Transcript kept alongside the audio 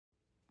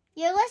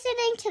You're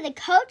listening to the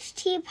Coach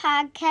T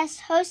podcast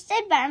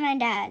hosted by my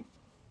dad.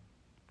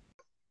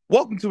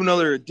 Welcome to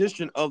another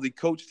edition of the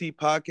Coach T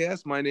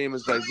podcast. My name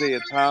is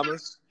Isaiah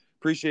Thomas.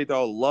 Appreciate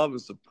all the love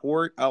and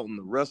support out in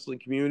the wrestling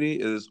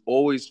community. It is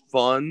always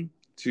fun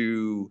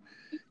to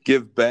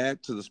give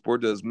back to the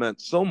sport that has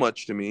meant so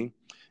much to me.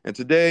 And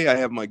today I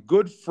have my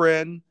good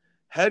friend,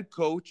 head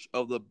coach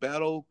of the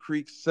Battle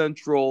Creek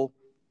Central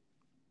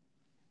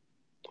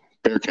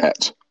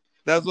Bearcats.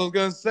 That's what I was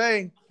going to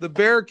say. The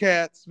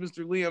Bearcats,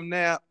 Mr. Liam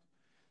Knapp.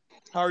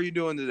 How are you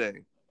doing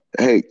today?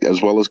 Hey,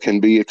 as well as can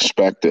be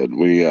expected.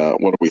 We,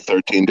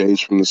 13 days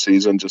from the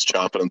season, just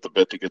chomping at the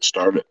bit to get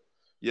started.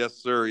 Yes,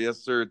 sir. Yes,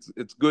 sir.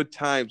 It's good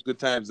times. Good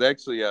times.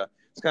 Actually,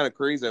 it's kind of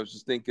crazy. I was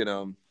just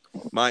thinking,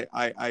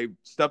 I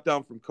stepped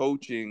down from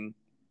coaching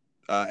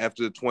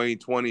after the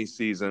 2020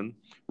 season,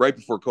 right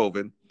before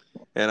COVID,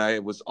 and I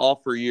was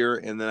off for a year.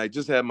 And then I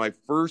just had my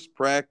first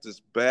practice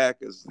back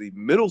as the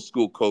middle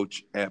school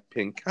coach at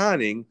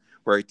Pinconning,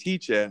 where I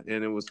teach at,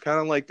 and it was kind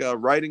of like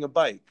riding a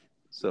bike.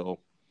 So,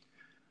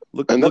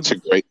 that's a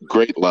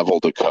great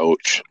level to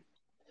coach.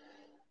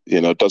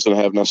 You know, it doesn't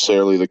have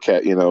necessarily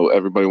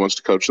everybody wants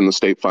to coach in the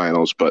state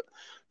finals, but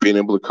being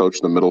able to coach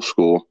in the middle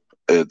school,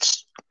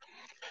 it's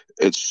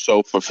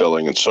so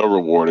fulfilling and so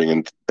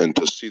rewarding, and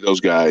to see those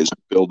guys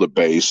build a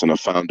base and a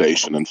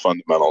foundation and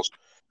fundamentals,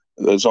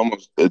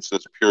 it's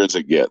as pure as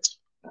it gets.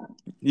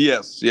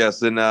 Yes,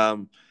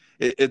 and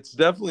it's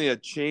definitely a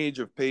change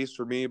of pace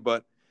for me.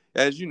 But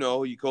as you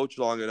know, you coach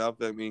long enough.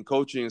 I mean,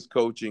 coaching is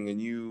coaching,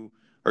 and you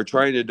are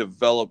trying to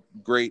develop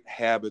great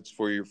habits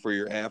for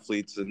your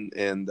athletes,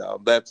 and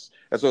that's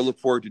what I look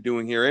forward to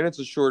doing here. And it's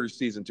a shorter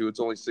season too; it's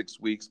only 6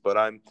 weeks,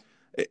 but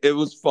it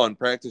was fun.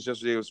 Practice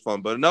yesterday was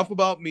fun. But enough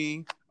about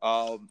me.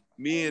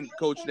 Me and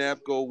Coach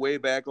Knapp go way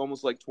back,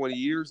 almost like 20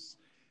 years.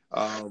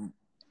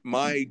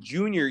 My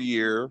junior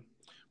year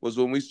was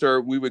when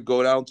we would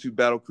go down to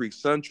Battle Creek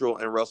Central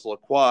and wrestle a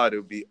quad. It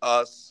would be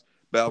us,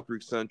 Battle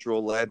Creek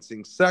Central,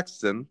 Lansing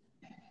Sexton,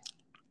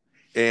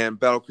 and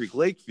Battle Creek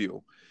Lakeview.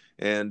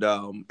 And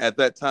at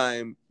that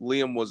time,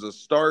 Liam was a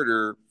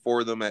starter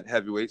for them at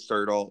heavyweight,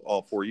 started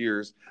all 4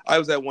 years. I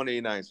was at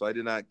 189, so I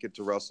did not get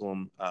to wrestle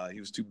him.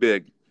 He was too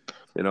big,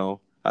 you know.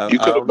 I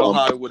don't know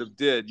how I would have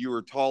did. You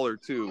were taller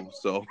too,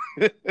 so.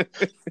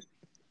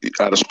 You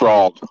got to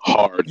sprawl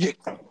hard.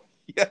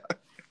 Yeah.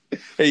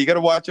 Hey, you got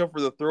to watch out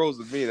for the throws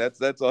with me.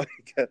 That's all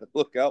you got to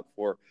look out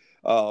for.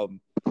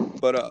 But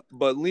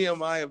Liam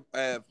and I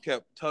have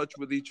kept touch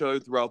with each other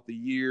throughout the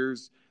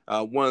years.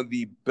 One of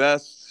the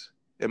best,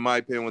 in my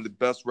opinion, one of the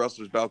best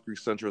wrestlers Battle Creek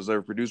Central has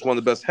ever produced. One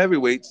of the best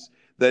heavyweights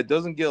that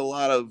doesn't get a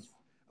lot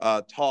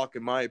of talk,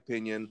 in my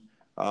opinion.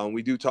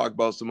 We do talk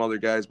about some other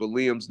guys, but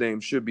Liam's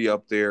name should be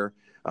up there.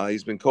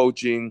 He's been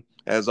coaching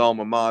as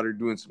alma mater,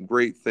 doing some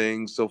great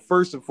things. So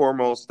first and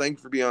foremost,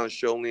 thanks for being on the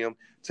show, Liam.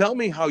 Tell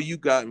me how you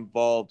got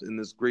involved in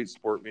this great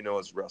sport we know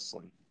as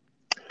wrestling.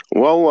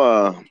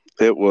 Well,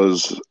 it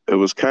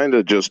was kind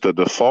of just a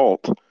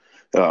default.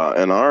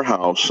 In our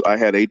house, I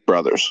had 8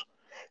 brothers,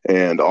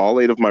 and all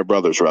 8 of my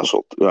brothers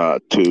wrestled.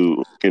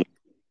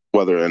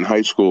 Whether in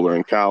high school or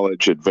in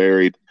college, it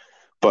varied.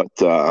 But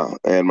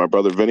and my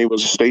brother Vinny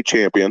was a state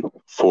champion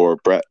for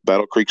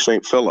Battle Creek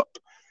St. Philip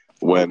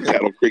when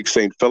Battle Creek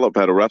St. Philip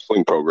had a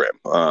wrestling program,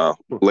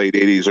 late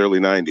 80s, early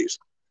 90s.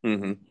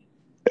 Mm-hmm.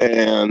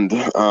 And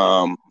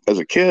as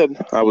a kid,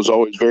 I was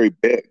always very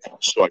big,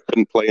 so I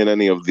couldn't play in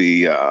any of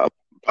the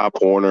Pop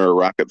Warner or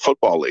Rocket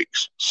football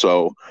leagues.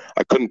 So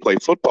I couldn't play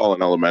football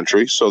in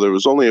elementary, so there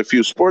was only a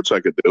few sports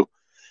I could do.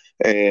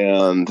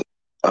 And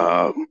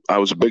I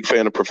was a big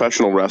fan of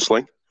professional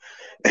wrestling.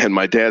 And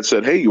my dad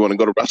said, "Hey, you want to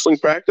go to wrestling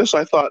practice?"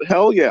 I thought,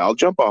 hell yeah, I'll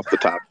jump off the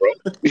top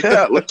rope.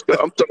 Yeah, let's go.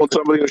 I'm throwing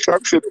somebody a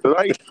sharpshooter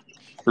tonight.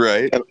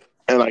 Right.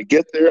 And I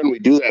get there and we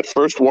do that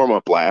first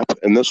warm-up lap.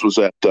 And this was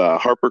at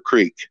Harper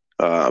Creek.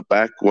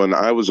 Back when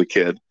I was a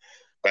kid,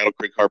 Battle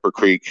Creek, Harper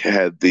Creek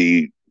had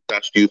the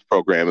best youth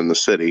program in the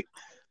city.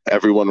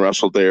 Everyone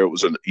wrestled there. It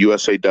was a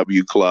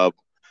USAW club.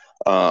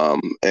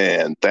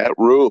 And that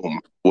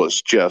room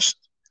was just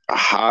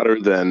hotter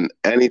than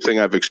anything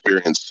I've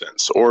experienced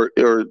since, or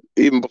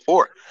even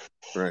before.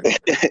 Right.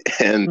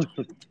 And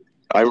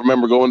I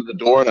remember going to the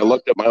door and I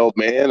looked at my old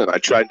man and I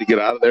tried to get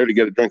out of there to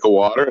get a drink of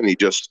water, and he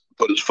just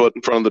put his foot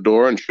in front of the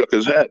door and shook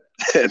his head.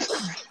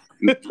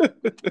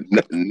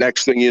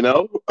 Next thing you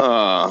know,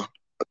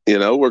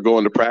 we're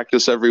going to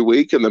practice every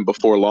week, and then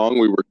before long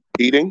we were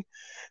competing,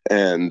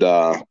 and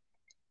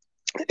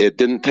it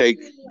didn't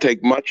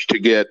take much to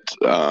get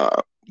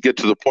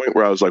to the point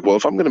where I was like, well,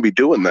 if I'm going to be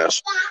doing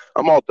this,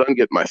 I'm all done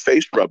getting my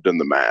face rubbed in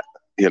the mat.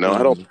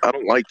 Mm-hmm. I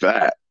don't like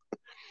that.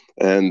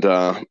 And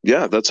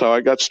that's how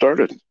I got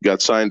started.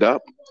 Got signed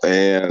up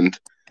and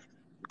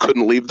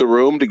couldn't leave the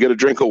room to get a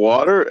drink of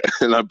water,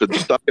 and I've been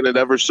stuck in it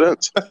ever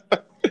since.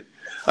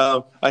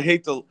 I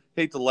hate to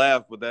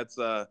laugh, but that's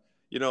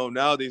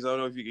nowadays I don't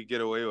know if you could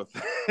get away with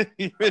it,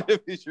 even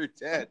if it's your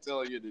dad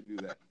telling you to do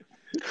that.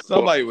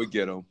 Somebody would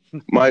get him.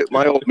 My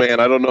old man,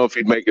 I don't know if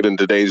he'd make it in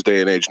today's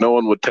day and age. No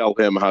one would tell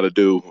him how to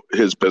do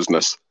his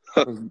business.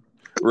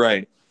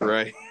 Right.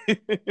 Right.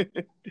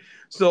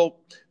 So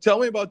tell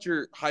me about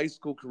your high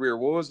school career.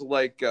 What was it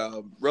like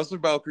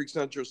wrestling Battle Creek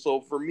Central?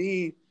 So for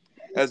me,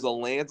 as a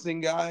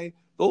Lansing guy,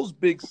 those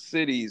big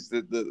cities,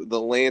 the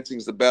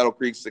Lansings, the Battle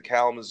Creeks, the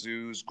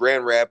Kalamazoo's,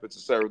 Grand Rapids,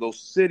 etc., those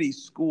city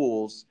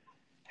schools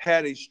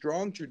had a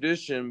strong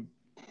tradition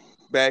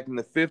back in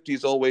the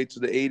 50s all the way to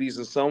the 80s,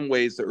 in some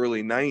ways the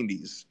early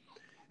 90s.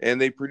 And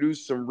they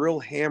produced some real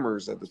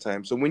hammers at the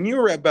time. So when you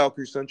were at Battle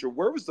Creek Central,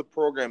 where was the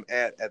program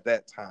at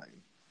that time?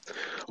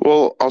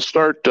 Well, I'll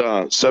start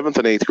 7th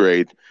and 8th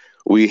grade.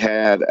 We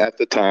had, at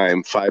the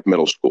time, 5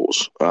 middle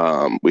schools.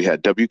 We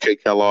had W.K.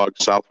 Kellogg,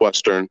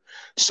 Southwestern,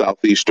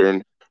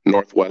 Southeastern,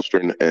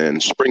 Northwestern,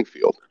 and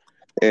Springfield.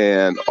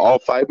 And all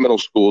 5 middle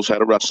schools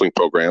had a wrestling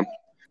program.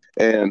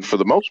 And for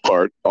the most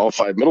part, all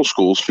 5 middle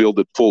schools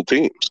fielded full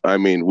teams. I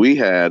mean, we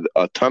had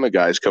a ton of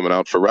guys coming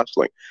out for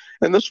wrestling.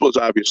 And this was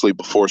obviously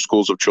before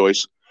schools of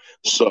choice.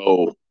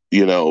 So,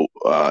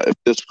 if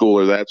this school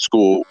or that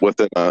school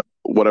within a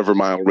whatever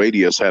mile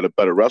radius had a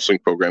better wrestling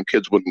program,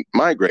 kids wouldn't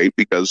migrate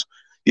because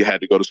you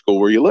had to go to school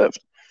where you lived.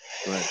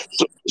 Right.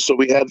 So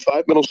we had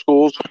 5 middle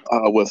schools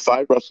with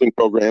 5 wrestling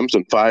programs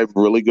and 5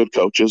 really good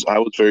coaches. I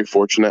was very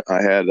fortunate.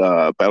 I had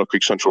Battle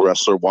Creek Central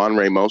wrestler Juan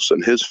Ramos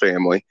and his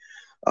family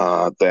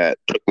that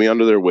took me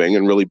under their wing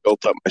and really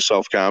built up my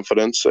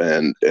self-confidence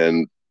and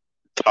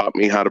taught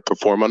me how to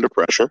perform under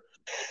pressure.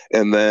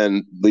 And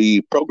then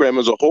the program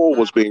as a whole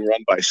was being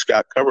run by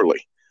Scott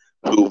Coverly,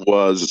 who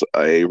was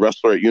a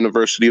wrestler at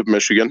University of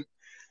Michigan.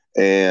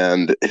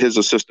 And his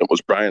assistant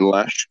was Brian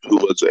Lesh, who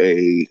was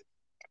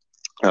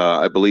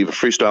I believe, a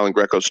freestyle and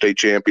Greco state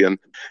champion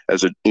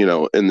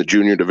in the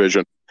junior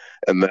division.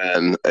 And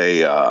then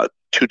a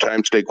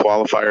 2-time state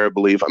qualifier, I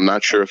believe. I'm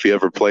not sure if he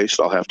ever placed.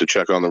 I'll have to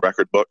check on the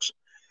record books.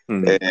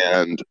 Mm-hmm.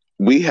 And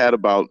we had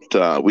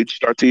we'd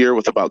start the year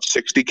with about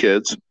 60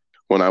 kids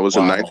when I was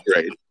in 9th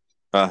grade.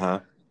 Uh-huh.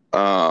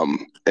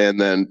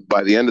 And then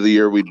by the end of the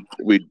year,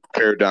 we'd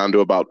pare down to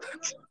about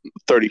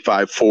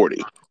 35,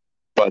 40.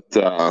 But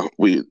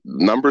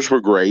numbers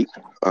were great.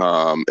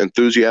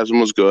 Enthusiasm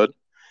was good.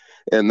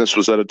 And this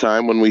was at a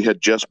time when we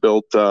had just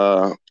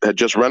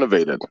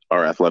renovated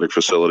our athletic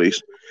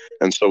facilities.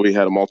 And so we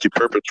had a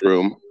multi-purpose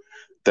room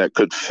that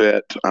could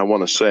fit, I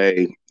want to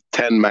say,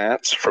 10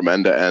 mats from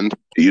end to end.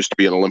 It used to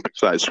be an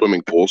Olympic-sized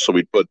swimming pool, so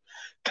we'd put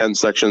 10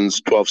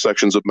 sections, 12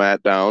 sections of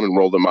mat down and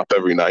roll them up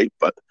every night.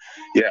 But,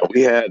 yeah,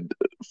 we had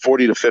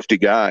 40 to 50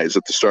 guys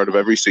at the start of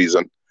every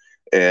season,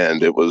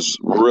 and it was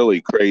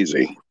really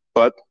crazy.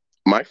 But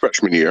my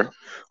freshman year,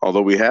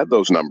 although we had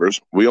those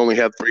numbers, we only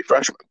had 3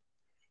 freshmen.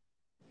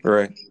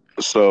 Right.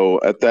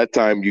 So at that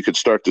time, you could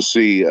start to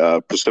see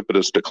a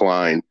precipitous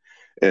decline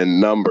in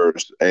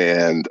numbers,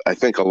 and I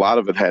think a lot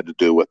of it had to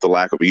do with the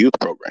lack of a youth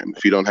program.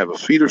 If you don't have a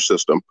feeder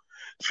system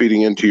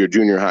feeding into your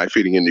junior high,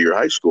 feeding into your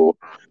high school,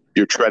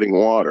 you're treading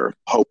water,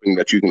 hoping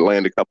that you can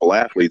land a couple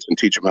athletes and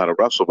teach them how to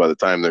wrestle by the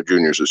time they're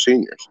juniors or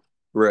seniors.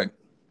 Right.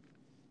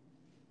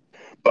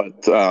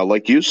 But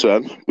like you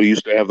said, we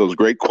used to have those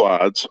great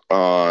quads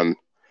on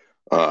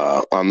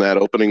that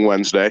opening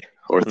Wednesday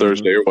or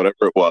Thursday or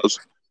whatever it was.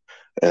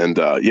 And,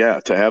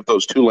 to have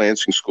those 2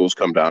 Lansing schools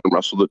come down and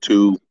wrestle the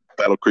 2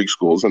 Battle Creek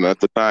schools. And at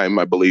the time,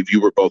 I believe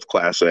you were both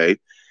Class A.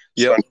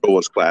 Yep. Central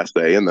was Class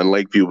A, and then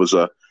Lakeview was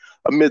a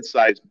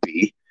mid-sized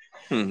B.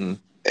 Mm-hmm.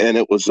 And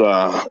it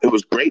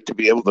was great to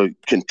be able to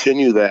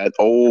continue that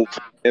old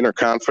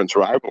interconference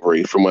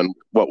rivalry from when,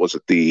 what was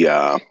it, the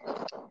old,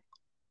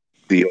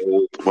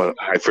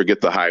 I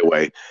forget the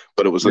highway,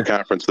 but it was the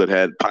conference that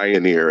had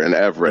Pioneer and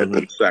Everett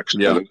and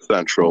Sexton and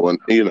Central and,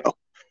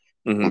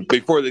 Mm-hmm.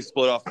 Before they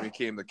split off and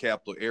became the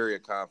Capital Area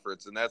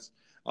Conference. And that's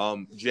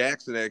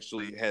Jackson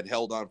actually had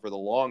held on for the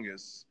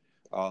longest.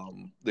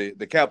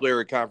 The Capital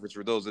Area Conference,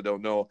 for those that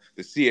don't know,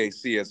 the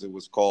CAC as it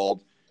was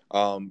called,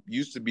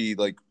 used to be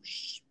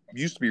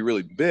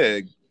really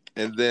big.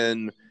 And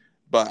then,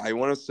 but I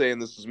want to say,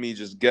 and this is me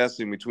just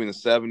guessing, between the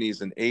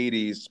 70s and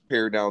 80s,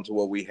 pared down to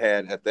what we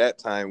had at that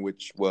time,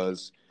 which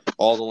was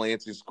all the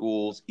Lansing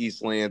schools,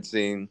 East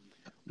Lansing,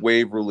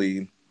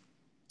 Waverly.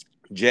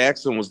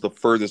 Jackson was the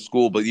furthest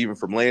school, but even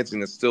from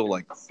Lansing, it's still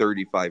like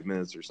 35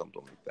 minutes or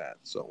something like that.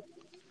 So,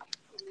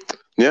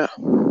 yeah.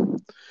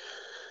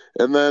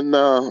 And then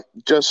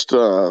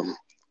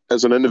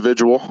as an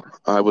individual,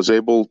 I was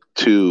able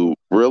to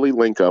really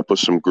link up with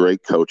some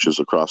great coaches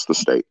across the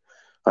state.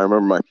 I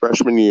remember my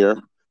freshman year.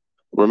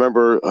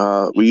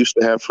 We used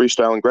to have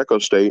freestyle and Greco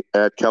state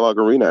at Kellogg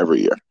Arena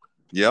every year.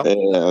 Yeah.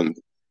 And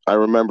I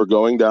remember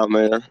going down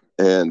there,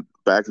 and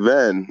back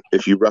then,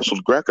 if you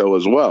wrestled Greco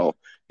as well,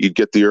 you'd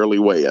get the early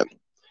weigh-in.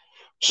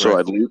 So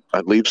right.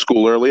 I'd leave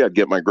school early. I'd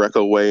get my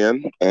Greco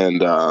weigh-in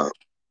and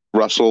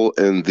wrestle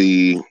in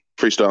the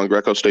freestyle and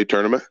Greco state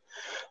tournament.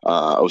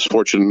 I was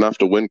fortunate enough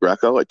to win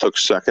Greco. I took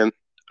second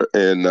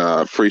in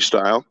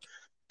freestyle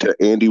to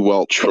Andy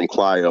Welch from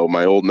Clio,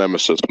 my old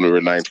nemesis when we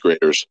were 9th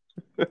graders.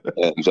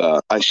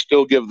 And I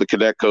still give the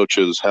cadet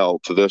coaches hell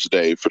to this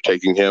day for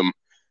taking him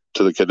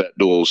to the cadet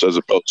duels as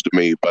opposed to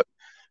me. But,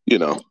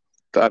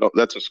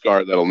 that's a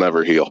scar that'll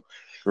never heal.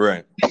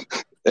 Right.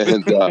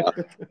 And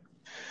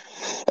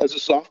As a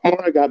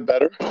sophomore, I got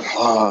better.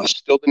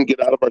 Still didn't get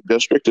out of our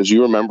district. As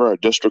you remember, our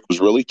district was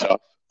really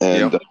tough.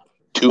 And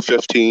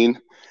 215,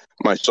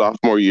 my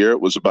sophomore year,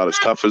 it was about as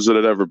tough as it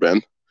had ever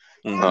been.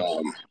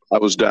 I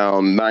was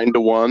down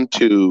 9-1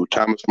 to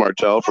Thomas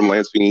Martell from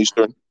Lansing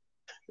Eastern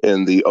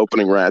in the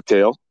opening rat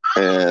tail,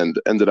 and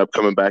ended up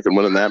coming back and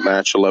winning that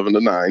match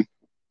 11-9.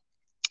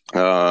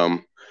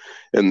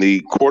 In the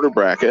quarter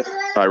bracket,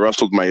 I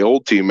wrestled my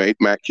old teammate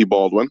Matt Key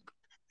Baldwin,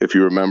 if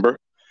you remember,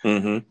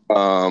 and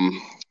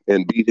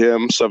beat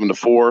him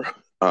 7-4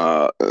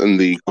 in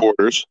the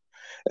quarters.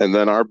 And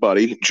then our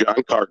buddy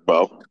John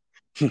Carkbo,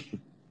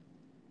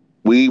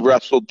 we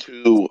wrestled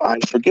to,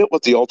 I forget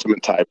what the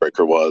ultimate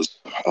tiebreaker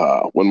was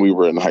when we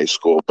were in high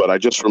school, but I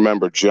just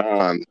remember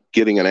John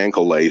getting an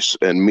ankle lace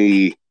and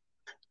me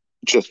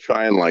just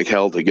trying like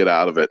hell to get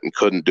out of it and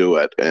couldn't do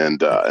it,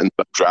 and ended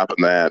up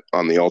dropping that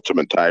on the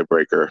ultimate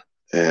tiebreaker.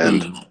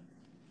 And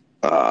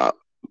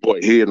boy,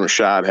 he and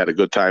Rashad had a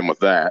good time with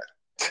that.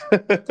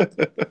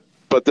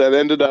 But that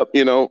ended up,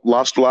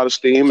 lost a lot of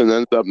steam and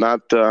ended up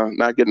not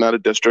getting out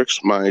of districts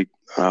my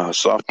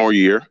sophomore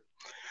year.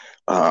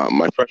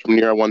 My freshman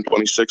year, I won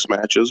 26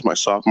 matches. My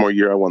sophomore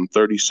year, I won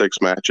 36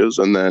 matches.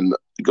 And then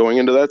going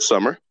into that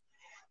summer,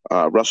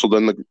 wrestled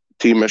in the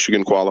Team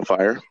Michigan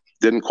qualifier.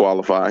 Didn't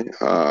qualify.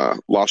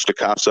 Lost to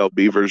Cossell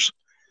Beavers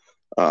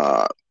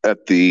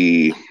at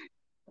the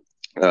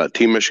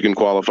Team Michigan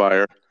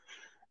qualifier.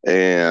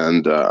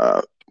 And,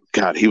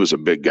 God, he was a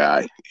big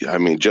guy. I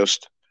mean,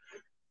 just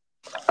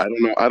I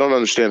don't know. I don't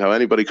understand how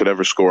anybody could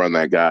ever score on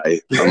that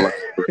guy. Unless,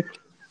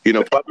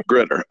 Bubba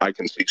Gritter, I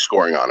can see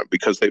scoring on him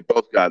because they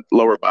both got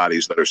lower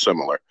bodies that are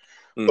similar.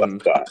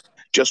 But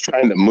just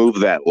trying to move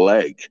that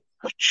leg,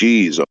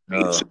 geez.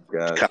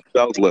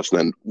 Costell's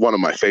listening. One of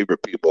my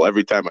favorite people.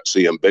 Every time I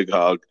see him, big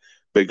hug,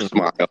 big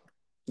smile.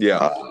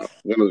 Yeah.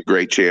 One of the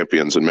great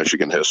champions in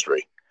Michigan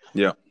history.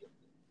 Yeah.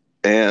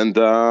 And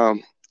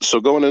so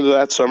going into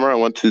that summer, I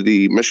went to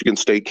the Michigan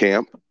State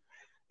camp,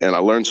 and I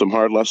learned some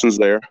hard lessons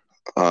there.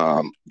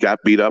 Got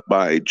beat up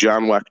by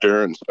John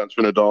Wechter and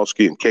Spencer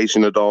Nadolski and Casey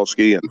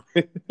Nadolski and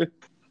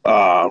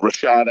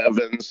Rashad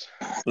Evans.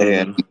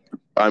 And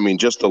I mean,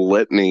 just a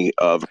litany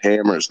of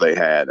hammers they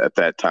had at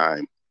that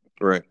time.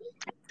 Right.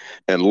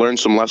 And learned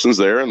some lessons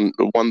there and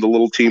won the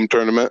little team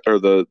tournament or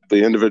the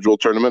individual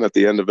tournament at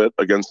the end of it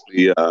against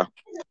the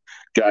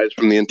guys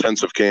from the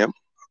intensive camp.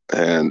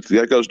 And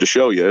that goes to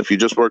show you, if you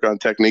just work on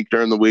technique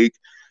during the week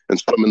and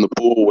swim in the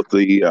pool with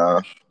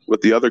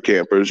the other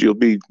campers, you'll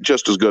be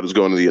just as good as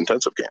going to the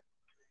intensive camp.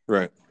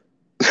 Right.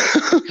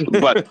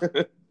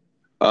 But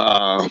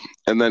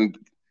and then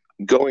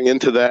going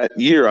into that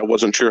year, I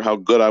wasn't sure how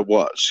good I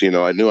was.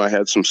 I knew I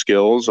had some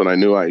skills, and I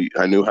knew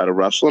how to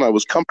wrestle, and I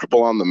was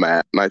comfortable on the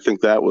mat. And I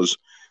think that was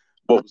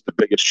what was the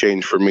biggest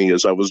change for me.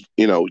 Is I was,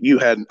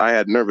 I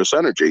had nervous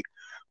energy,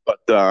 but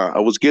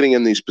I was getting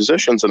in these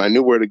positions, and I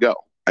knew where to go.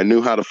 I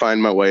knew how to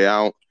find my way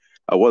out.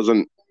 I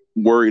wasn't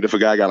worried if a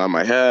guy got on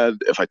my head.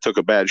 If I took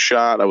a bad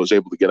shot, I was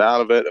able to get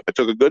out of it. If I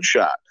took a good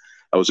shot,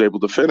 I was able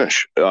to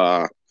finish.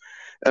 And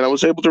I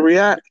was able to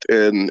react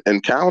and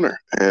counter.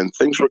 And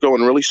things were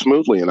going really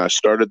smoothly. And I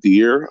started the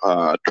year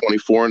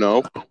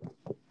 24-0.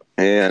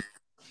 And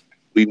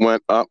we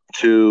went up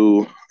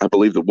to, I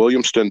believe, the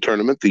Williamston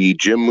tournament, the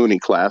Jim Mooney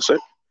Classic.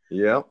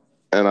 Yeah.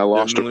 And I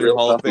lost a real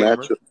tough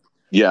match.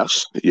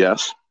 Yes.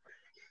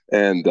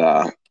 And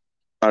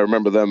I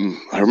remember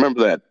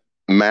that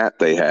mat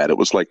they had. It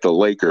was like the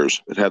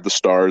Lakers. It had the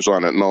stars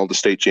on it and all the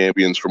state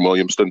champions from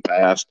Williamston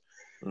passed.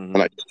 And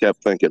I just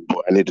kept thinking,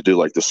 boy, I need to do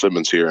like the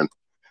Simmons here and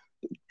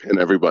pin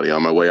everybody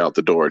on my way out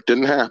the door. It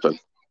didn't happen,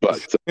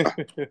 but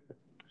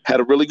had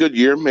a really good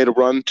year, made a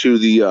run to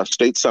the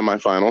state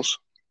semifinals.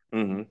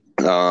 And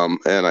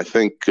I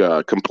think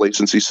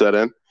complacency set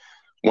in.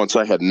 Once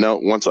I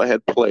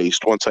had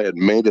placed, once I had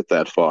made it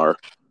that far,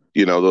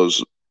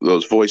 those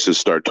voices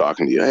start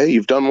talking to you. Hey,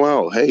 you've done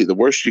well. Hey, the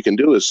worst you can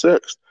do is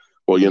sixth.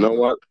 Well, you know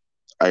what?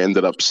 I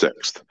ended up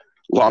sixth.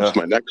 Lost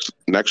my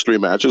next three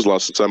matches,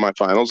 lost the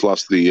semifinals,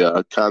 lost the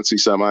Conci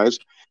semis,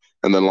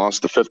 and then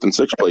lost the 5th and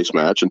 6th place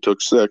match and took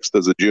 6th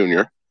as a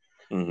junior.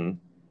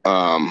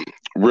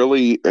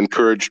 Really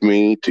encouraged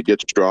me to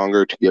get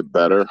stronger, to get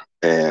better,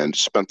 and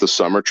spent the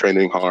summer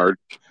training hard.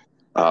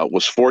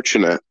 Was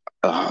fortunate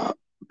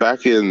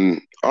back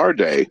in our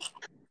day,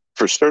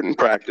 for certain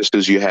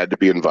practices, you had to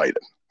be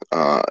invited.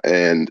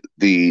 And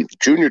the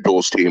junior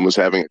duels team was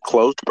having a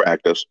closed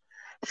practice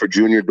for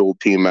junior dual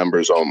team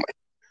members only.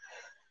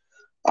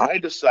 I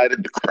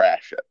decided to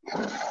crash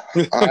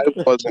it. I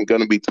wasn't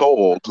going to be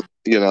told,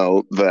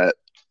 that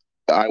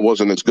I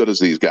wasn't as good as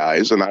these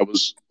guys, and I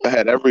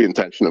had every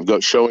intention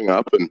of showing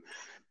up and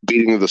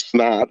beating the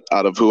snot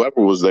out of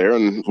whoever was there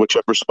in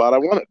whichever spot I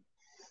wanted.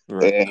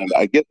 Right. And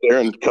I get there,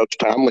 and Coach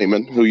Tom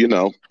Lehman, who he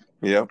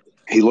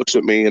looks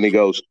at me and he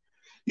goes,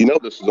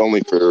 this is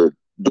only for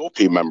dual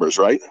team members,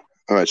 right?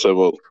 And I said,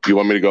 well, do you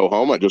want me to go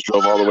home? I just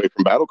drove all the way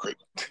from Battle Creek.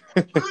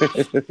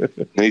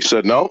 And he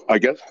said, no, I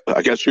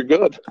guess you're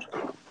good.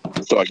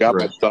 So I got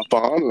my stuff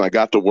on and I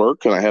got to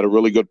work and I had a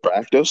really good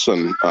practice.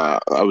 And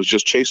I was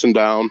just chasing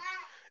down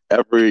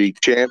every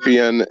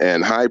champion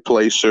and high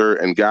placer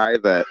and guy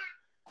that,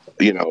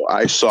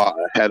 I saw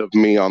ahead of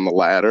me on the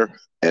ladder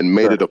and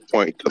made it a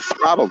point to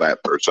throttle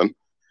that person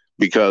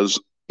because,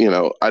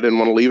 I didn't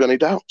want to leave any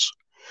doubts.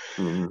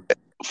 Mm-hmm.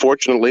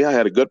 Fortunately, I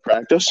had a good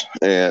practice,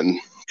 and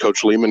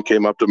Coach Lehman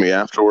came up to me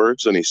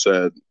afterwards and he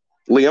said,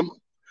 Liam,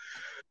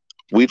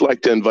 we'd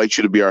like to invite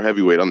you to be our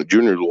heavyweight on the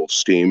junior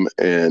duels team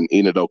in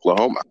Enid,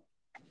 Oklahoma.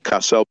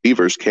 Cassell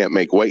Beavers can't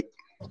make weight.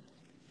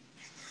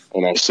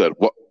 And I said,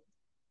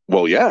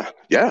 well, yeah,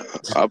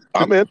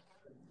 I'm in.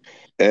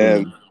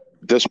 And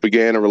this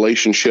began a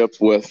relationship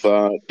with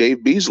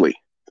Dave Beasley,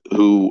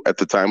 who at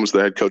the time was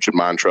the head coach at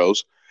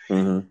Montrose.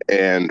 Mm-hmm.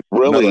 And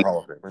really another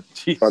Hall of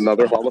Famer.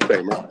 Another Hall of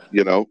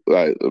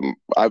Famer.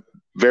 I'm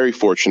very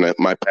fortunate.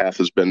 My path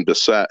has been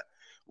beset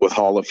with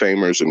Hall of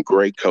Famers and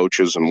great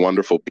coaches and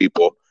wonderful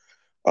people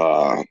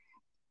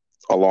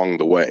along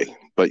the way.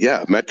 But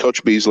yeah, met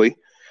Coach Beasley,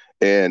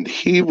 and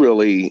he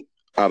really,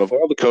 out of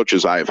all the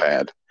coaches I've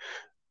had,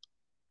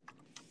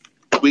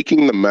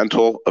 tweaking the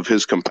mental of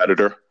his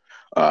competitor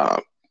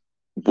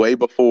way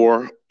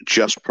before,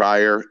 just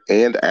prior,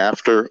 and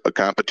after a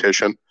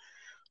competition,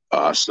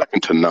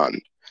 second to none.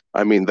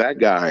 I mean, that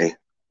guy,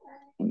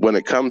 when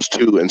it comes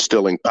to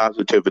instilling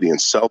positivity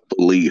and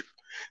self-belief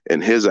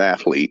in his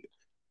athlete,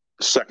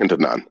 second to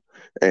none,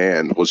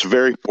 and was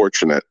very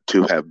fortunate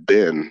to have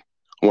been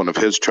one of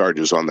his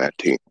charges on that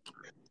team.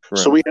 Right.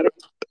 So we had a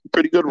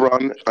pretty good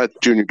run at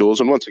junior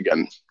duels, and once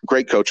again,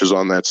 great coaches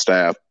on that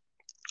staff.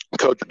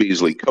 Coach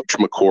Beasley, Coach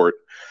McCourt,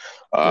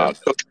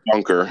 Coach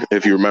Bunker,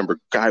 if you remember,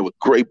 guy with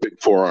great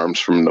big forearms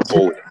from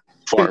Napoleon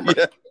Farmer.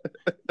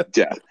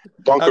 Yeah.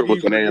 Bunker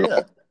was an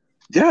animal.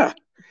 Yeah.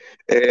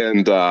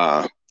 And,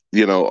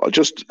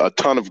 just a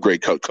ton of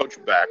great Coach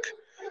Beck,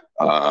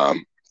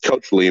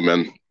 Coach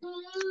Lehman,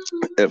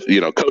 Coach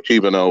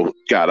Evano.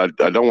 God,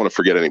 I don't want to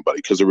forget anybody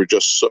because there were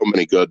just so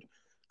many good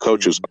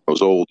coaches on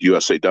those old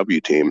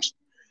USAW teams.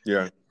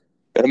 Yeah.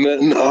 And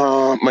then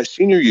my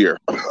senior year,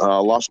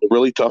 lost a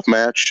really tough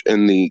match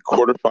in the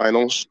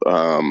quarterfinals,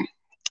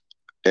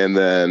 and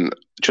then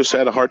just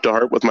had a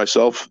heart-to-heart with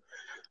myself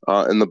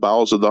in the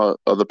bowels of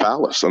the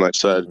palace. And I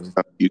said,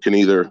 you can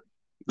either,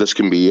 this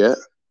can be it.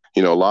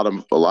 A lot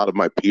of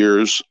my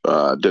peers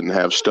didn't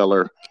have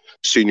stellar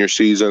senior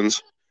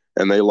seasons,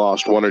 and they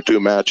lost one or two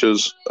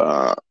matches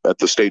at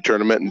the state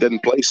tournament and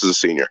didn't place as a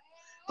senior.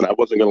 And I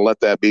wasn't going to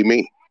let that be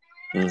me.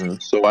 Mm-hmm.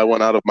 So I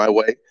went out of my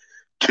way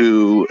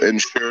to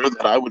ensure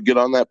that I would get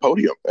on that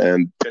podium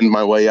and pinned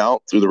my way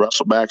out through the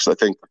wrestlebacks. I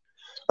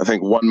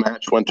think one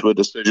match went to a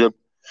decision.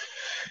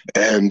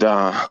 And,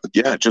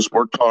 just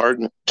worked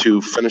hard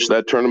to finish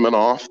that tournament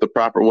off the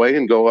proper way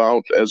and go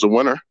out as a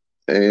winner.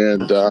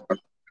 And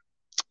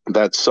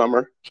that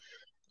summer,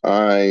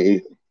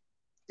 I,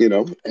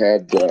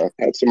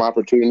 had some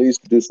opportunities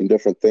to do some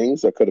different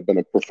things. I could have been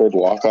a preferred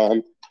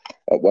walk-on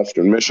at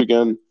Western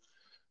Michigan.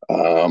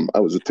 I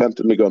was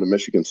attempting to go to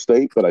Michigan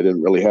State, but I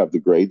didn't really have the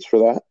grades for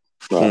that.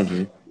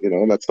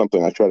 And that's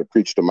something I try to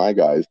preach to my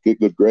guys: get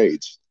good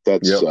grades.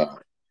 That's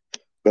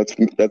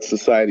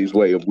society's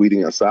way of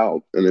weeding us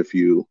out. And if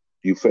you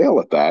fail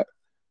at that,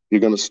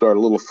 you're going to start a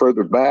little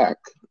further back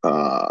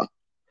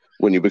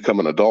when you become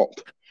an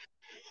adult.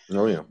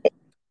 Oh yeah.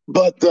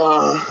 But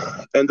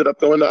ended up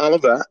going to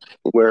Olivet,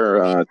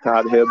 where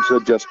Todd Hibbs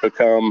had just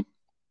become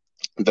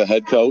the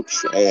head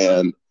coach,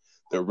 and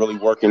they're really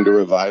working to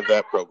revive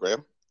that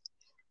program.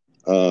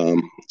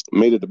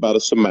 Made it about a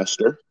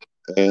semester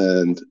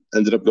and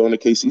ended up going to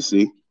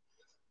KCC.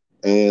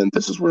 And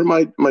this is where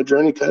my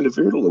journey kind of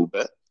veered a little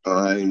bit.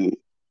 I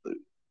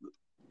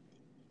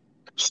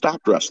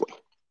stopped wrestling.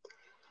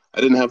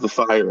 I didn't have the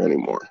fire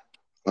anymore.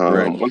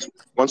 Right.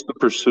 Once the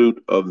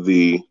pursuit of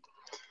the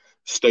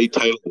state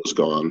title was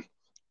gone,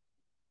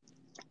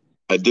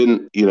 I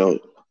didn't,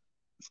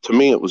 to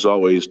me, it was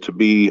always to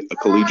be a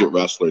collegiate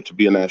wrestler, to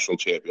be a national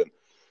champion,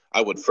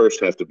 I would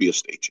first have to be a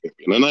state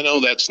champion. And I know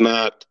that's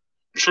not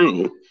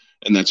true,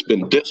 and that's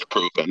been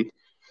disproven.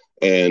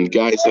 And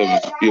guys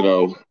have,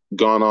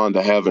 gone on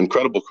to have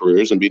incredible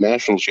careers and be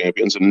national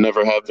champions and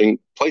never having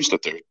placed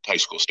at their high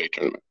school state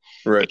tournament.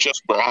 Right. It's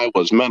just where I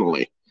was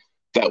mentally.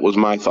 That was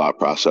my thought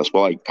process.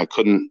 Well, I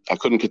couldn't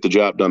get the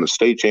job done as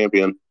state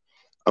champion.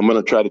 I'm going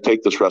to try to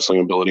take this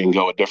wrestling ability and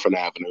go a different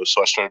avenue.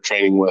 So I started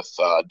training with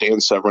Dan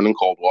Severin in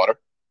Coldwater.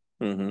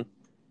 Mm-hmm.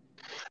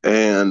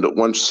 And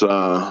once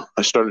I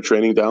started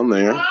training down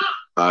there,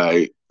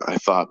 I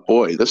thought,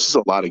 boy, this is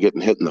a lot of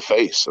getting hit in the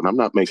face, and I'm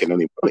not making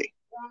any money.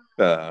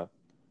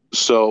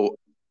 So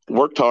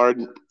worked hard,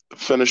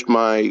 finished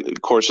my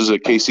courses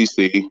at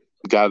KCC,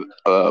 got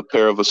a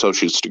pair of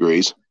associate's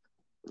degrees,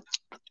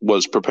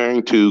 was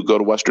preparing to go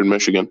to Western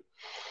Michigan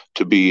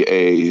to be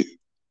a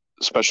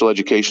special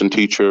education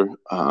teacher,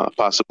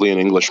 possibly an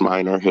English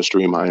minor,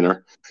 history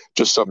minor,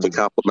 just something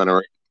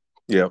complementary.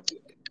 Yeah.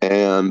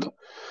 And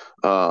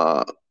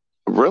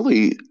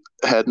really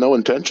had no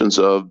intentions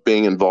of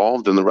being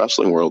involved in the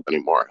wrestling world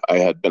anymore. I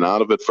had been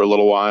out of it for a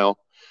little while.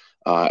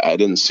 I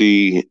didn't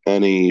see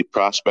any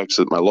prospects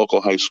at my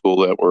local high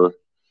school that were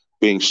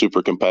being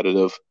super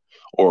competitive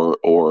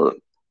or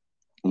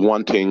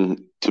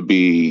wanting to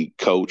be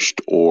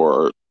coached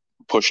or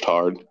pushed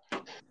hard.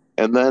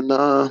 And then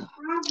I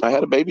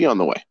had a baby on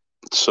the way.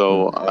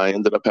 So I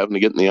ended up having to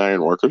get in the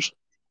iron workers.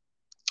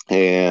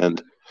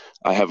 And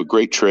I have a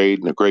great trade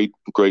and a great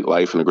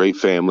life and a great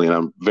family. And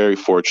I'm very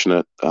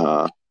fortunate.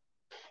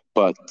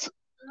 But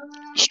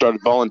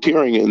started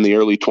volunteering in the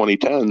early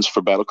 2010s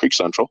for Battle Creek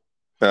Central.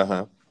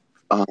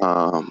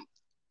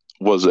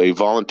 Was a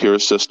volunteer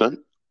assistant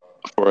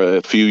for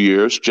a few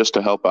years just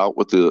to help out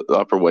with the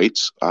upper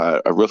weights.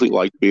 I really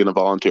liked being a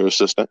volunteer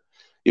assistant.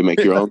 You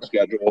make your own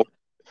schedule.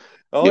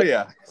 Oh,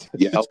 yeah.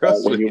 You help out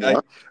when you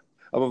want.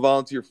 I'm a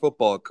volunteer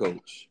football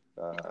coach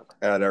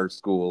at our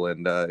school,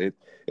 and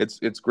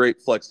it's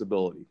great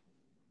flexibility.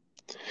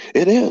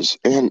 It is.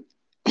 And,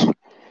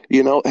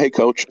 hey,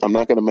 coach, I'm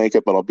not going to make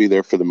it, but I'll be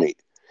there for the meet.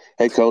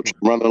 Hey, coach,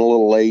 I'm running a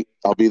little late.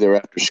 I'll be there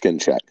after skin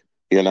check,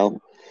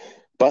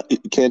 But you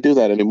can't do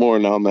that anymore.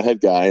 Now I'm the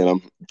head guy, and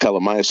I'm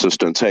telling my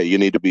assistants, hey, you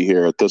need to be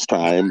here at this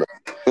time.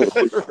 We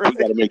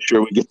got to make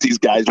sure we get these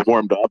guys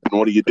warmed up. And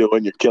what are you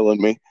doing? You're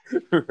killing me.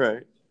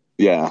 Right.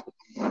 Yeah.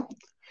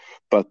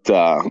 But,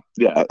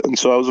 and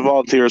so I was a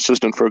volunteer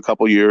assistant for a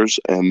couple years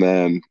and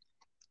then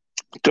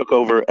took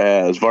over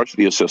as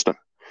varsity assistant.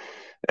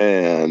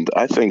 And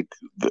I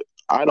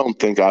don't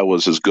think I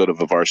was as good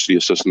of a varsity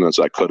assistant as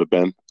I could have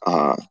been.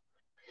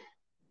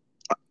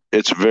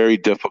 It's very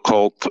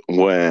difficult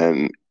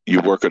when you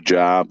work a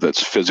job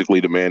that's physically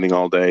demanding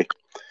all day,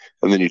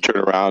 and then you turn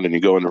around and you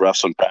go into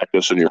wrestling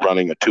practice and you're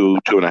running a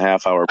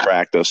 2.5 hour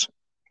practice,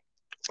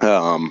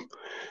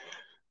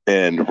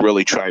 and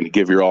really trying to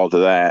give your all to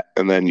that.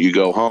 And then you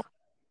go home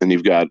and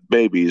you've got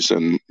babies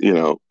and,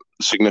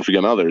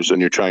 significant others,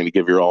 and you're trying to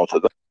give your all to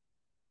them.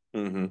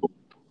 Mm-hmm.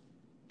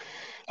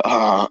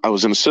 I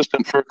was an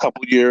assistant for a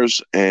couple of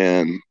years,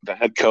 and the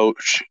head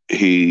coach,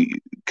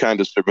 he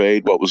kind of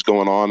surveyed what was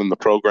going on in the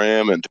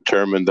program and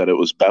determined that it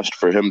was best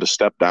for him to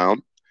step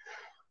down.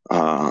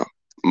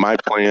 My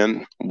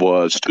plan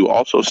was to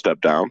also step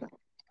down.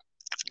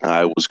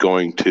 I was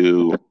going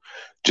to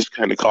just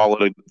kind of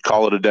call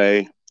it a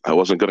day. I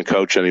wasn't going to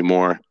coach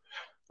anymore.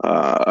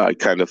 I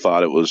kind of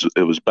thought it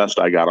was best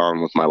I got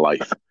on with my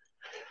life.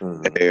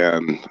 Mm-hmm.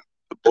 And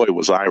boy,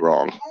 was I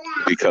wrong,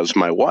 because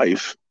my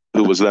wife,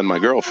 who was then my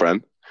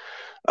girlfriend,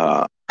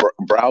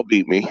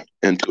 browbeat me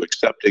into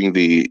accepting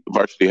the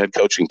varsity head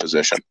coaching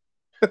position.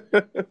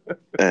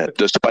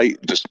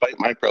 Despite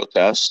my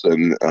protests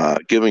and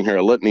giving her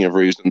a litany of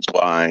reasons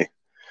why,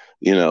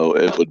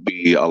 it would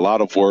be a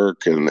lot of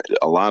work and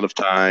a lot of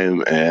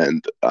time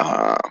and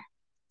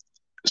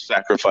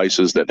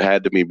sacrifices that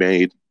had to be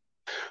made.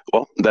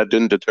 Well, that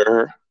didn't deter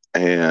her,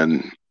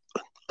 and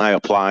I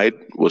applied,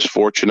 was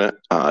fortunate.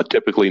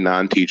 Typically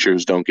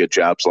non-teachers don't get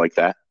jobs like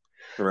that.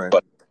 Right.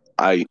 But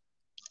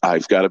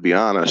I've got to be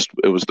honest,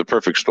 it was the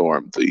perfect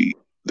storm. The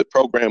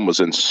program was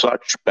in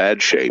such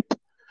bad shape.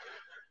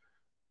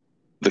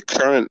 The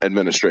current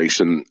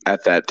administration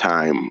at that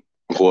time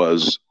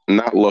was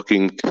not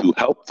looking to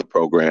help the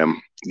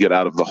program get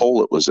out of the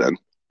hole it was in.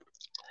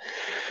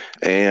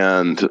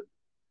 And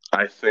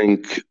I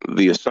think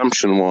the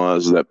assumption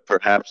was that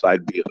perhaps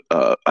I'd be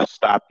a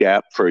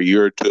stopgap for a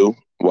year or two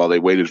while they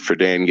waited for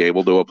Dan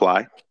Gable to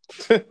apply.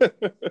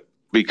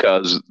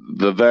 Because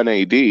the then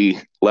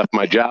AD left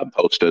my job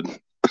posted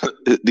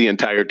the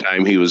entire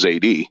time he was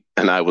AD,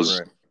 and I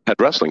was head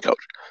wrestling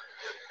coach.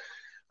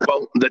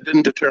 Well, that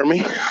didn't deter me.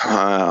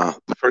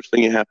 The first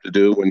thing you have to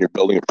do when you're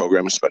building a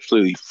program,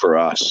 especially for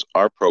us,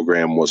 our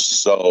program was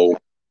so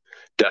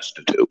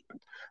destitute.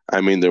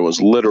 I mean, there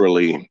was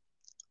literally,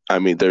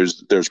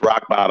 there's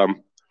rock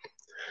bottom,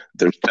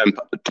 there's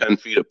 10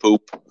 feet of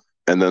poop,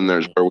 and then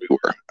there's where we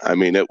were. I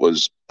mean, it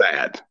was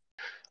bad.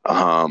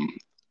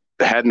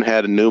 Hadn't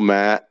had a new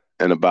mat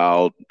in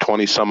about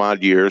 20 some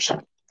odd years.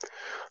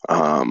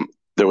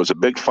 There was a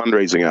big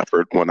fundraising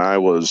effort when I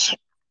was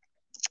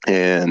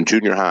in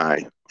junior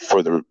high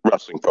for the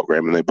wrestling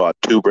program, and they bought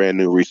 2 brand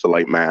new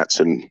Risa-Lite mats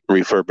and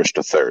refurbished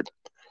a third.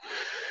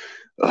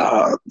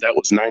 That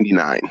was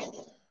 99.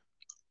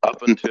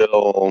 Up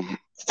until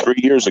 3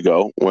 years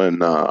ago,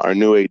 when our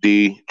new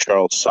AD,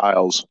 Charles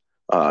Siles,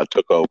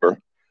 took over,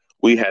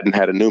 we hadn't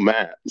had a new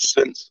mat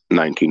since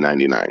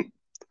 1999.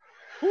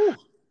 Whew.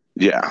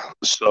 Yeah.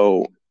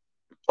 So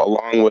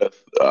along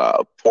with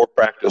poor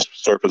practice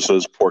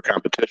surfaces, poor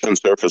competition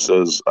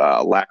surfaces,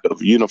 lack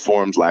of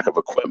uniforms, lack of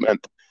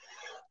equipment,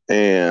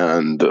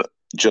 and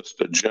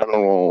just a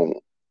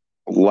general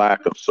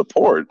lack of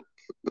support,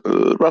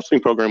 the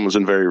wrestling program was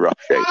in very rough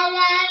shape.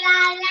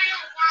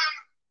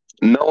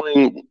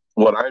 Knowing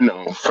what I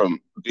know from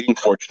being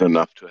fortunate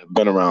enough to have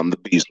been around the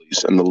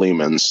Beasleys and the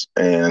Lehmans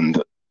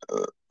and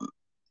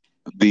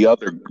the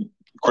other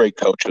great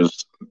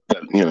coaches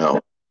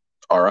that,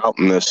 are out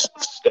in this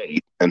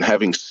state, and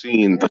having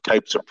seen the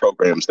types of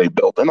programs they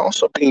built, and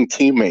also being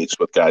teammates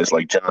with guys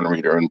like John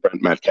Reeder and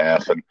Brent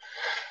Metcalf and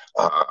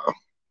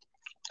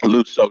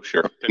Lou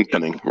Socher,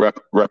 Pinkenning,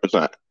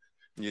 represent.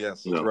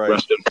 Yes, right.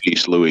 Rest in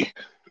peace, Louis.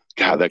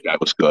 God, that guy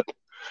was good.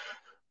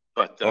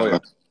 But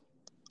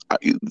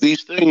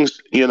these things,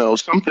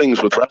 some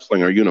things with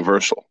wrestling are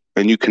universal.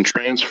 and you can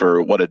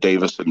transfer what a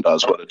Davison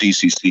does, what a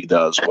DCC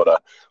does, what a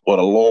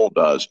Lowell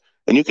does,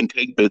 and you can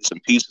take bits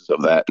and pieces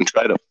of that and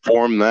try to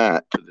form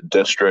that to the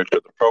district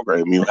or the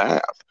program you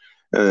have.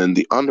 And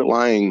the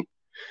underlying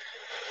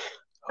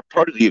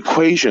part of the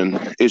equation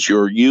is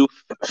your youth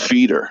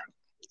feeder.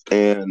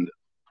 And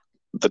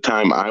the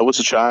time I was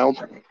a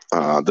child,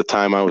 the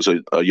time I was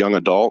a young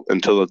adult,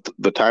 until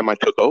the time I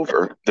took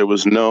over, there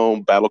was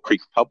no Battle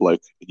Creek Public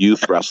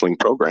youth wrestling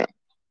program.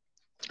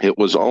 It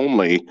was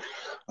only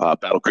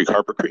Battle Creek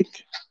Harper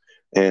Creek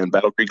and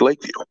Battle Creek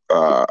Lakeview.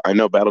 I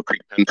know Battle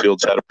Creek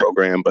Penfield's had a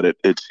program, but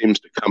it seems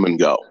to come and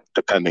go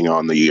depending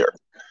on the year.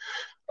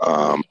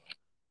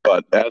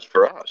 But as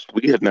for us,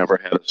 we had never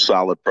had a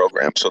solid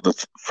program. So the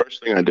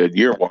first thing I did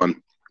year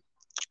one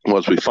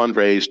was we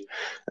fundraised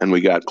and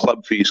we got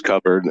club fees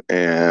covered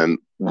and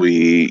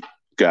we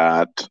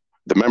got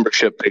the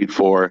membership paid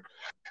for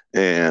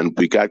and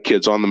we got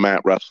kids on the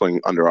mat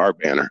wrestling under our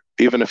banner.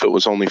 Even if it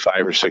was only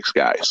 5 or 6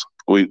 guys,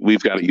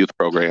 we've got a youth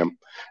program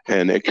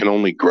and it can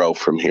only grow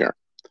from here.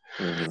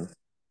 Mm-hmm.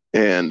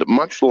 And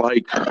much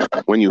like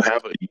when you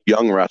have a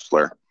young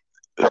wrestler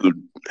who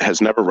has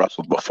never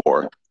wrestled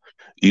before,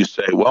 you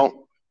say,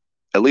 well,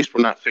 at least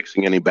we're not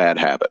fixing any bad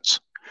habits.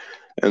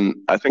 And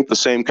I think the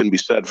same can be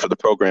said for the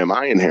program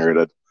I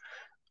inherited.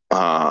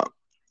 At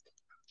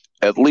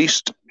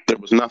least there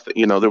was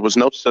nothing, there was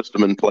no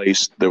system in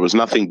place. There was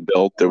nothing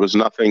built. There was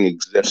nothing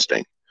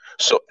existing.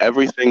 So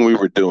everything we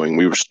were doing,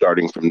 we were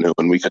starting from new,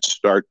 and we could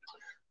start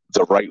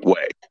the right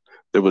way.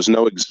 There was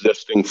no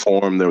existing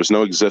form. There was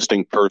no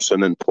existing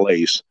person in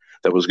place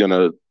that was going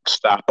to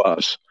stop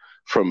us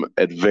from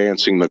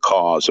advancing the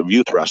cause of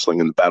youth wrestling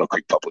in the Battle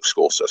Creek Public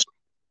School system.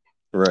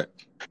 Right.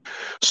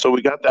 So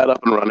we got that up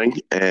and running.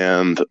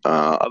 And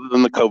other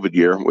than the COVID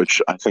year,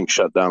 which I think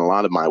shut down a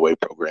lot of My Way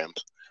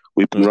programs,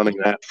 we've been running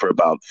that for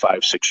about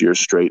 5-6 years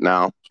straight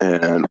now.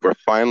 And we're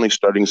finally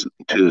starting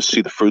to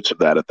see the fruits of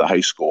that at the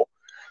high school.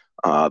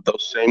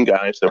 Those same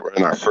guys that were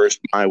in our first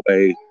My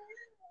Way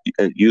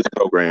youth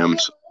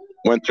programs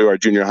went through our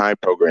junior high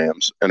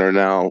programs and are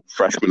now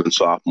freshmen and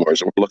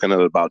sophomores. And we're looking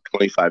at about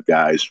 25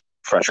 guys,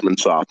 freshman,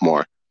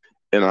 sophomore,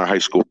 in our high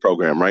school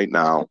program right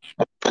now,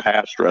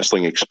 past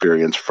wrestling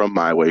experience from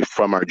My Way,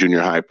 from our junior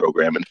high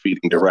program, and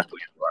feeding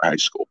directly into our high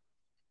school.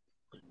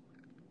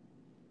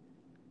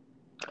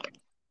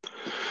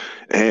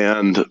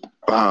 And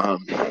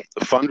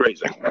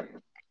fundraising.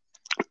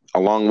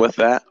 Along with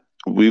that,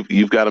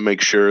 you've got to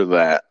make sure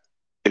that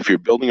if you're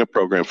building a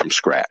program from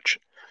scratch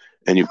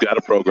and you've got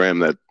a program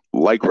that,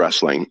 like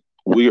wrestling,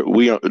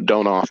 we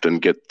don't often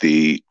get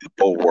the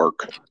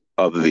bulwark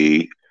of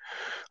the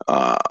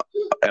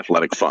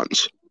athletic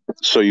funds.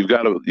 So you've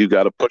got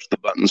to push the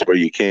buttons where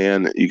you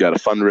can. You got to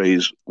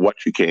fundraise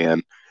what you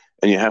can,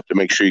 and you have to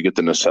make sure you get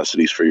the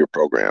necessities for your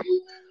program.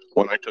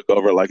 When I took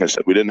over, like I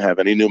said, we didn't have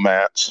any new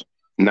mats.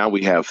 Now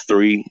we have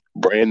 3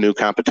 brand new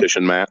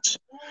competition mats,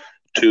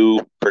 2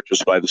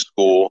 purchased by the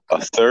school, a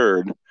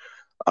third.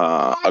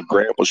 A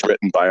grant was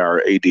written by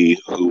our AD,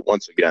 who,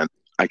 once again,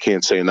 I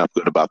can't say enough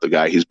good about the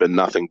guy. He's been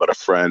nothing but a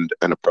friend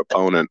and a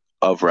proponent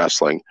of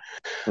wrestling.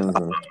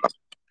 Mm-hmm.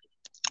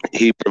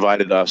 He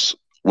provided us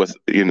with,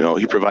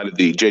 he provided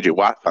the J.J.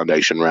 Watt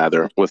Foundation,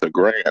 with a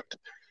grant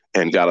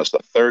and got us the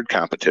 3rd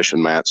competition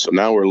mat. So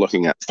now we're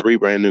looking at 3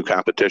 brand new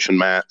competition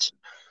mats.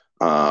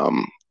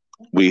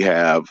 We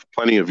have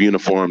plenty of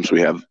uniforms.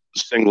 We have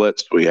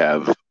singlets. We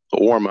have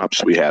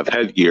warm-ups. We have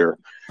headgear.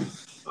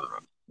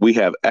 We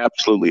have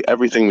absolutely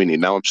everything we need.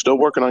 Now, I'm still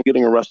working on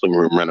getting a wrestling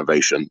room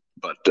renovation,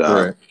 but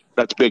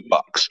that's big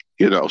bucks,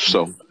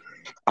 so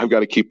I've got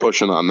to keep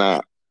pushing on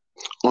that.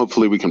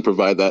 Hopefully we can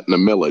provide that in a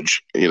millage,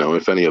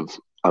 if any of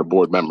our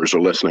board members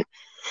are listening.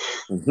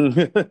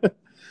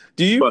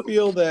 Do you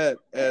feel that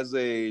as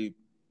a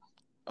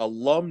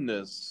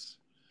alumnus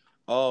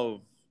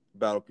of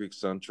Battle Creek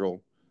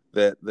Central,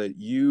 that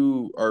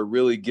you are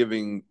really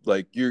giving,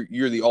 like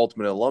you're the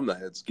ultimate alumni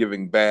that's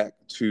giving back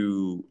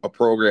to a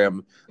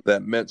program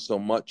that meant so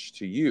much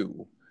to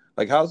you?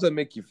 Like, how does that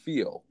make you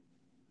feel?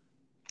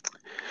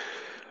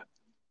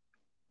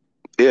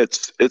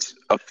 It's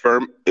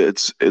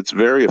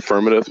very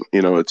affirmative.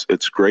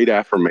 It's great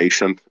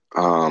affirmation,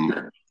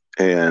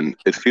 and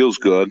it feels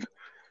good.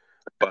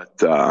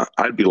 But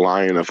I'd be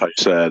lying if I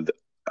said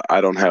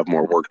I don't have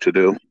more work to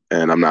do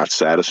and I'm not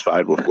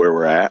satisfied with where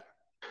we're at.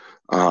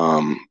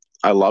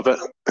 I love it,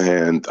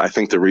 and I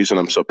think the reason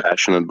I'm so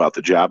passionate about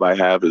the job I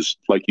have is,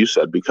 like you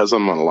said, because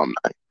I'm an alumni.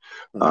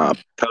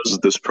 Because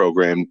this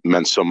program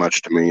meant so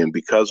much to me, and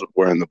because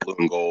wearing the blue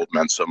and gold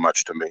meant so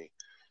much to me.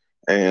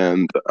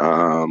 And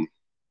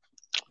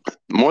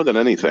more than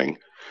anything,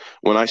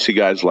 when I see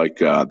guys like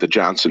the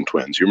Johnson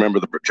twins, you remember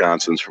the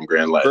Johnsons from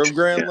Grand Ledge? From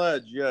Grand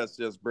Ledge, yes.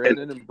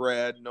 Brandon and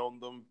Brad, known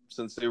them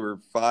since they were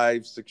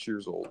 5-6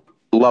 years old.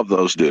 Love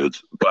those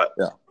dudes. But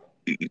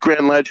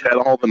Grand Ledge had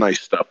all the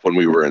nice stuff when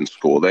we were in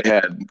school. They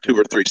had 2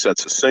 or 3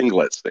 sets of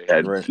singlets. They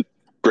had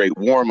great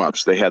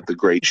warm-ups. They had the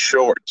great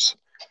shorts.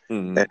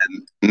 Mm-hmm.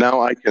 And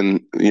now I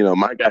can,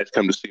 my guys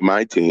come to see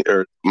my team,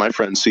 or my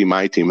friends see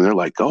my team, and they're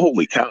like,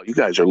 holy cow, you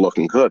guys are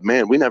looking good.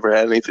 Man, we never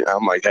had anything.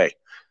 I'm like, hey,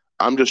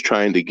 I'm just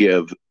trying to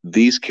give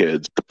these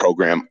kids the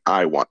program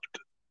I wanted.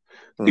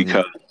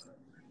 Because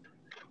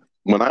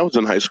when I was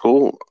in high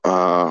school,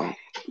 I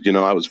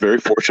was very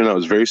fortunate. I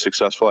was very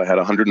successful. I had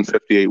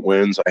 158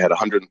 wins. I had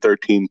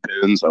 113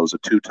 pins. I was a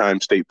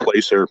 2-time state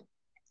placer.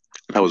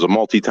 I was a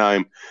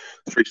multi-time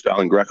freestyle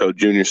and Greco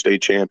junior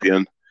state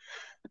champion.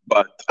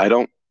 But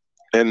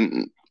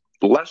and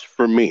less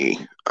for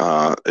me.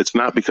 It's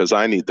not because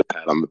I need the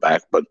pat on the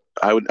back, but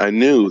I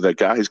knew that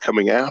guys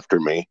coming after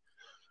me,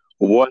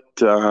 what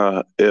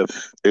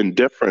if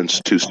indifference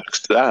to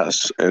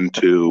success and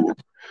to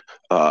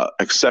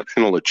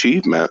exceptional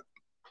achievement,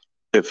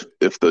 if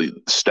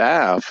the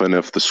staff and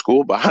if the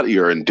school body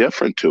are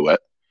indifferent to it,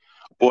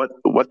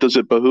 what does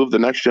it behoove the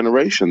next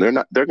generation?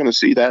 They're going to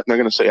see that and they're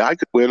going to say, I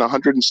could win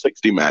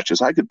 160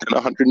 matches, I could win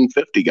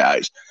 150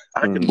 guys,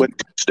 I could win 2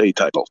 state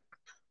titles,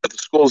 but the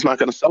school's not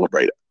going to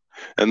celebrate it.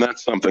 And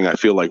that's something I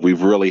feel like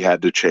we've really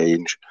had to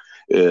change,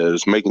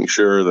 is making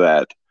sure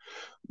that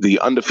the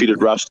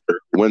undefeated wrestler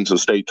who wins a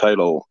state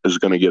title is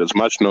going to get as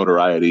much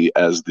notoriety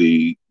as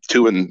the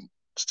 2-7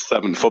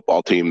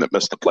 football team that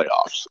missed the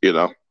playoffs,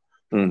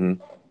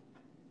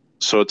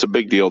 So it's a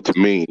big deal to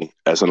me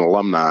as an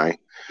alumni.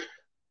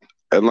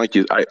 And like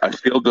I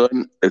feel good.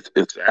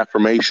 It's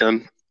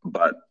affirmation,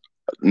 but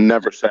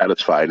never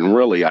satisfied. And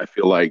really, I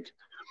feel like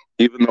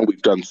even though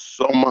we've done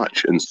so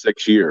much in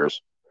 6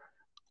 years,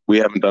 we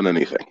haven't done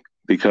anything,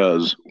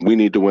 because we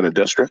need to win a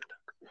district.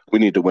 We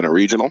need to win a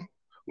regional.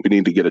 We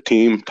need to get a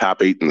team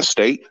top 8 in the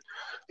state.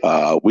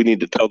 We need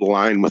to toe the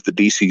line with the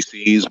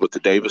DCCs, with the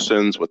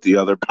Davisons, with the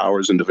other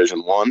powers in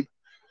Division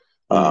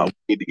I. We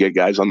need to get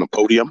guys on the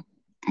podium,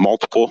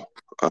 multiple.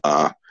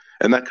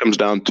 And that comes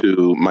down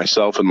to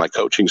myself and my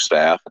coaching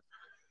staff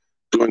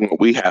doing what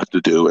we have to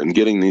do and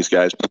getting these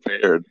guys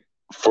prepared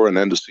for an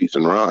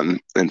end-of-season run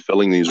and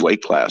filling these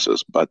weight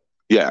classes. But,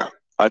 yeah,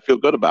 I feel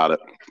good about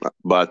it.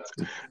 But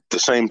at the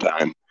same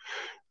time,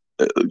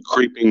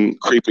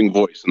 creeping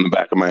voice in the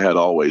back of my head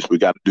always, we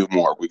got to do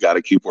more. We got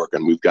to keep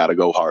working. We've got to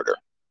go harder.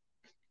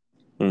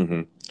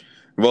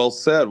 Well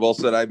said. Well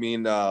said. I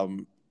mean,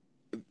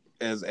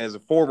 as a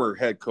former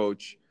head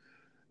coach,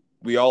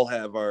 we all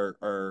have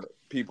our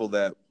people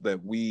that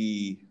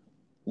we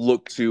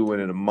look to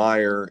and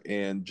admire,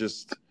 and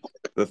just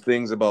the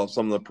things about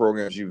some of the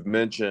programs you've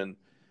mentioned,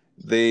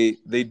 they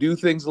do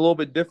things a little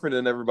bit different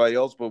than everybody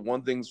else, but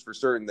one thing's for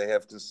certain: they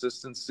have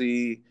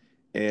consistency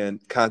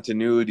and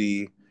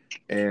continuity,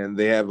 and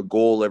they have a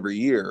goal every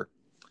year.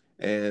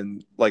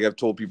 And like I've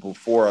told people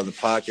before on the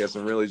podcast,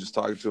 and really just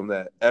talking to them,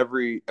 that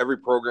every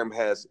program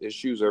has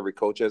issues, every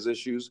coach has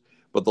issues,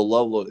 but the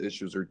level of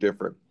issues are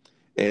different.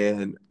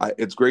 And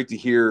it's great to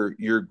hear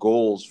your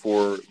goals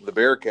for the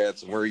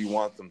Bearcats and where you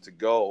want them to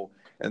go.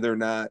 And they're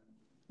not,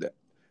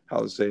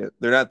 how to say it,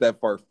 they're not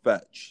that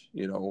far-fetched.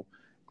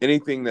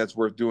 Anything that's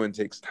worth doing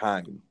takes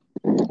time.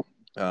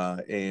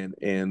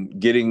 And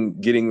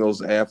getting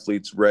those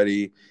athletes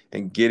ready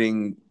and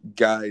getting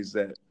guys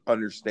that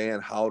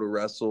understand how to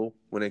wrestle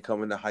when they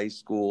come into high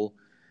school.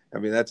 I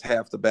mean, that's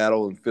half the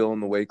battle, and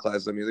filling the weight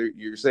class. I mean,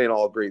 you're saying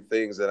all great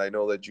things, and I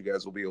know that you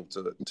guys will be able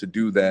to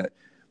do that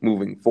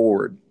moving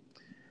forward.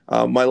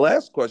 My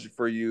last question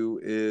for you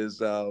is,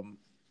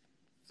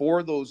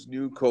 for those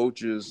new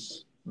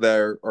coaches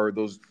that are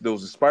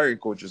those aspiring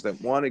coaches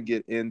that want to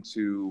get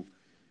into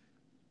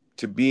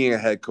being a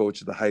head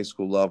coach at the high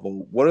school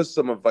level, what is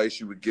some advice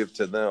you would give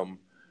to them,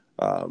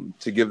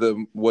 to give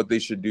them what they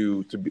should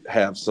do to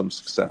have some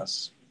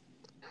success?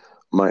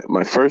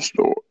 My first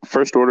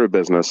order of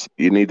business,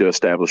 you need to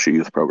establish a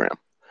youth program.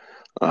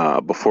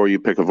 Before you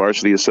pick a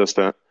varsity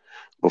assistant,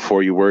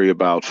 before you worry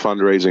about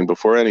fundraising,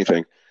 before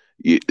anything,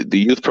 the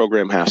youth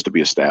program has to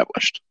be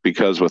established,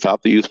 because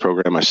without the youth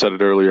program, I said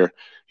it earlier,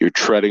 you're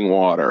treading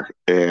water,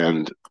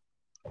 and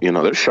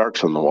there's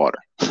sharks in the water.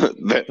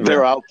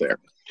 They're out there.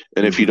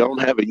 And if you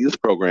don't have a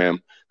youth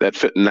program that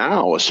fit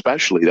now,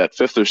 especially that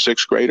 5th or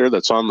 6th grader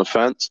that's on the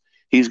fence,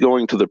 he's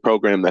going to the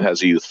program that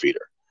has a youth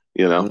feeder.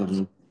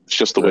 It's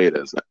just the way it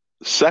is.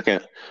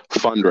 Second,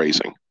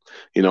 fundraising.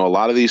 A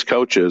lot of these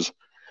coaches,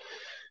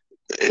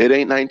 it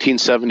ain't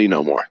 1970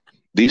 no more.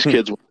 These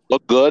kids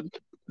look good.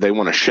 They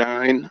want to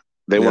shine.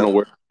 They want to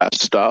wear that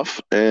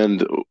stuff.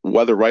 And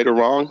whether right or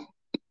wrong,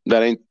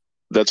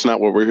 that's not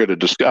what we're here to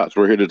discuss.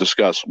 We're here to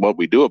discuss what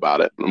we do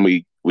about it. And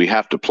we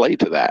have to play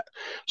to that.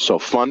 So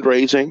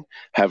fundraising,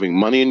 having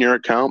money in your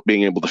account,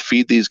 being able to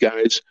feed these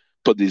guys,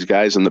 put these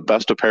guys in the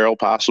best apparel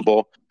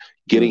possible,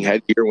 getting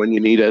headgear when you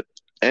need it,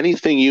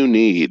 anything you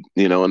need,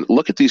 and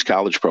look at these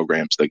college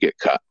programs that get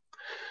cut.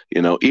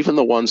 Even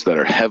the ones that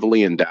are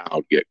heavily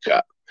endowed get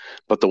cut.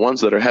 But the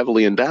ones that are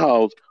heavily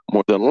endowed,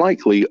 more than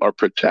likely, are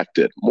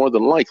protected. More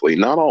than likely,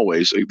 not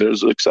always.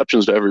 There's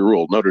exceptions to every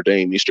rule. Notre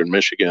Dame, Eastern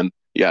Michigan,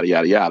 yada,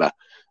 yada, yada.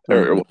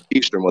 Or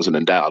Eastern wasn't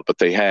endowed, but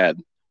they had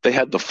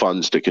the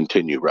funds to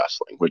continue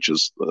wrestling, which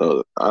is,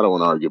 I don't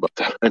want to argue about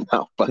that right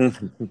now.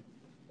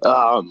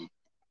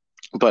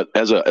 But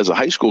as a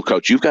high school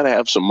coach, you've got to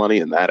have some money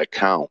in that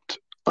account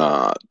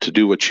to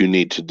do what you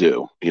need to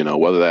do.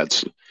 Whether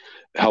that's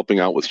helping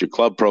out with your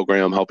club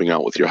program, helping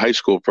out with your high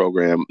school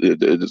program.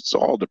 It's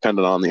all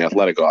dependent on the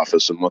athletic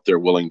office and what they're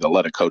willing to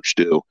let a coach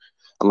do,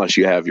 unless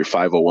you have your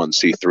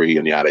 501c3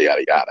 and yada,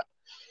 yada, yada.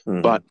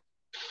 Mm-hmm. But,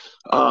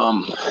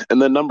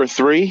 and then number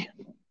 3,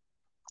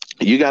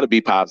 you got to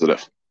be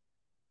positive,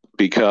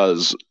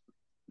 because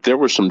there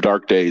were some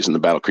dark days in the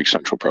Battle Creek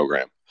Central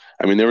program.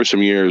 I mean, there were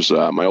some years,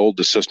 my old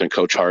assistant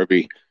coach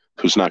Harvey,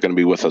 who's not going to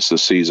be with us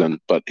this season,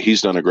 but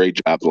he's done a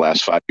great job the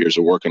last 5 years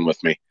of working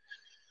with me.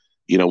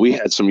 You know, we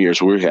had some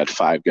years where we had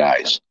 5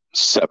 guys,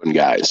 7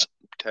 guys,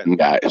 10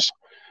 guys,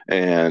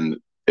 and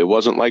it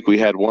wasn't like we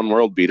had one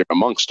world beater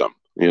amongst them.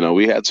 You know,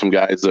 we had some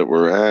guys that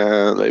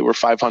were, they were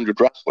 500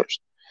 wrestlers,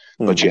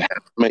 but you have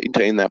to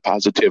maintain that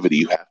positivity.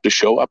 You have to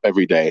show up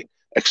every day,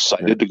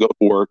 excited to go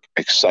to work,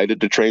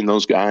 excited to train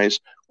those guys,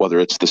 whether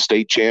it's the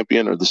state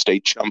champion or the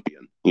state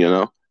champion. You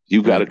know,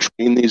 you've got to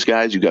train these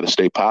guys. You've got to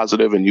stay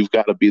positive, and you've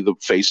got to be the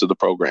face of the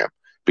program,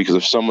 because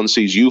if someone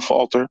sees you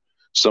falter,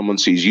 someone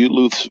sees you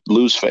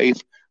lose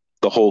faith,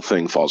 the whole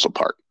thing falls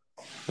apart.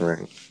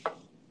 Right.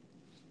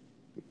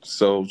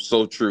 So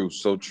true.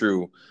 So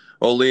true.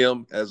 Well,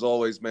 Liam, as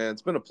always, man,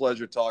 it's been a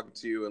pleasure talking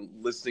to you and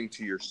listening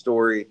to your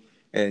story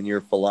and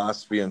your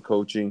philosophy on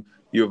coaching.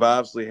 You've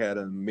obviously had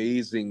an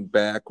amazing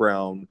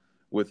background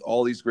with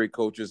all these great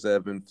coaches that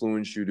have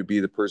influenced you to be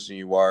the person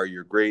you are.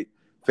 You're a great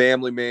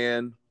family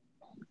man,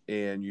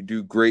 and you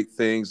do great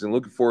things, and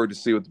looking forward to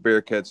see what the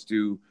Bearcats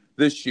do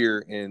this year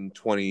in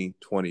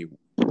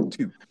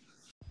 2022.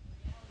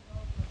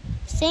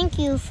 Thank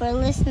you for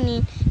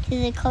listening to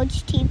the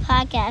Coach T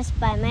podcast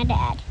by my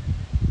dad.